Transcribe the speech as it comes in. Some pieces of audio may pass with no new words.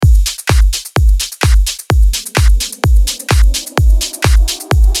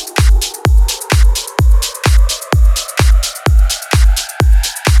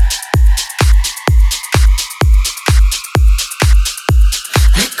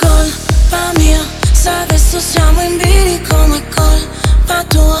colpa mia se adesso siamo in bilico, ma è colpa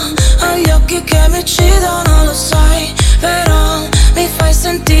tua. Ho gli occhi che mi uccidono, lo sai, però mi fai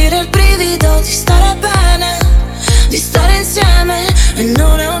sentire il brivido di stare bene, di stare insieme. E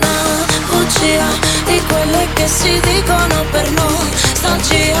non è una bugia di quelle che si dicono per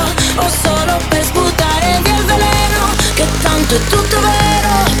nostalgia, o solo per sputare via il veleno, che tanto è tutto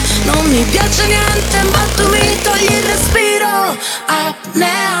vero. Non mi piace niente, ma tu mi togli il respiro.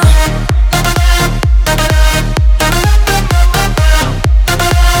 Apnea.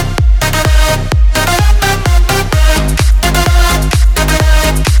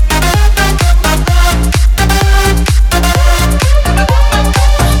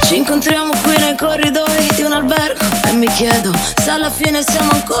 Ci incontriamo qui nei corridoi di un albergo e mi chiedo se alla fine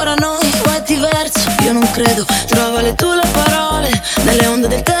siamo ancora noi o è diverso. Io non credo, trova le tue parole nelle onde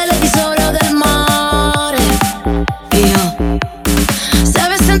del televisore o del mare. Io, se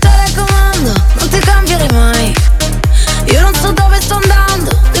avessi un telecomando non ti cambierei mai. Io non so dove sto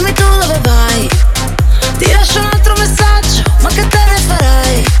andando, dimmi tu dove vai. Ti lascio un altro messaggio, ma che te ne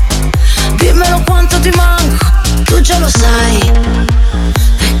farai? Dimmelo quanto ti manco, tu già lo sai.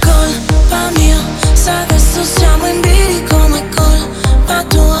 Colpa mia se adesso siamo in bilico, ma è colpa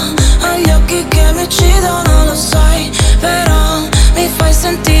tua. Ho gli occhi che mi uccidono, lo sai, però mi fai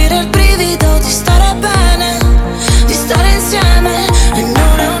sentire il brivido di stare bene, di stare insieme. E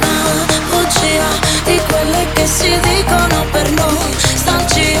non è una bugia di quelle che si dicono per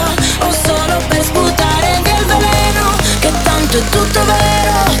nostalgia, o solo per sputare via il veleno, che tanto è tutto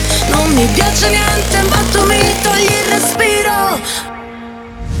vero. Non mi piace niente, ma tu mi togli il respiro.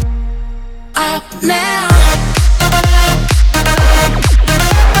 Apnea.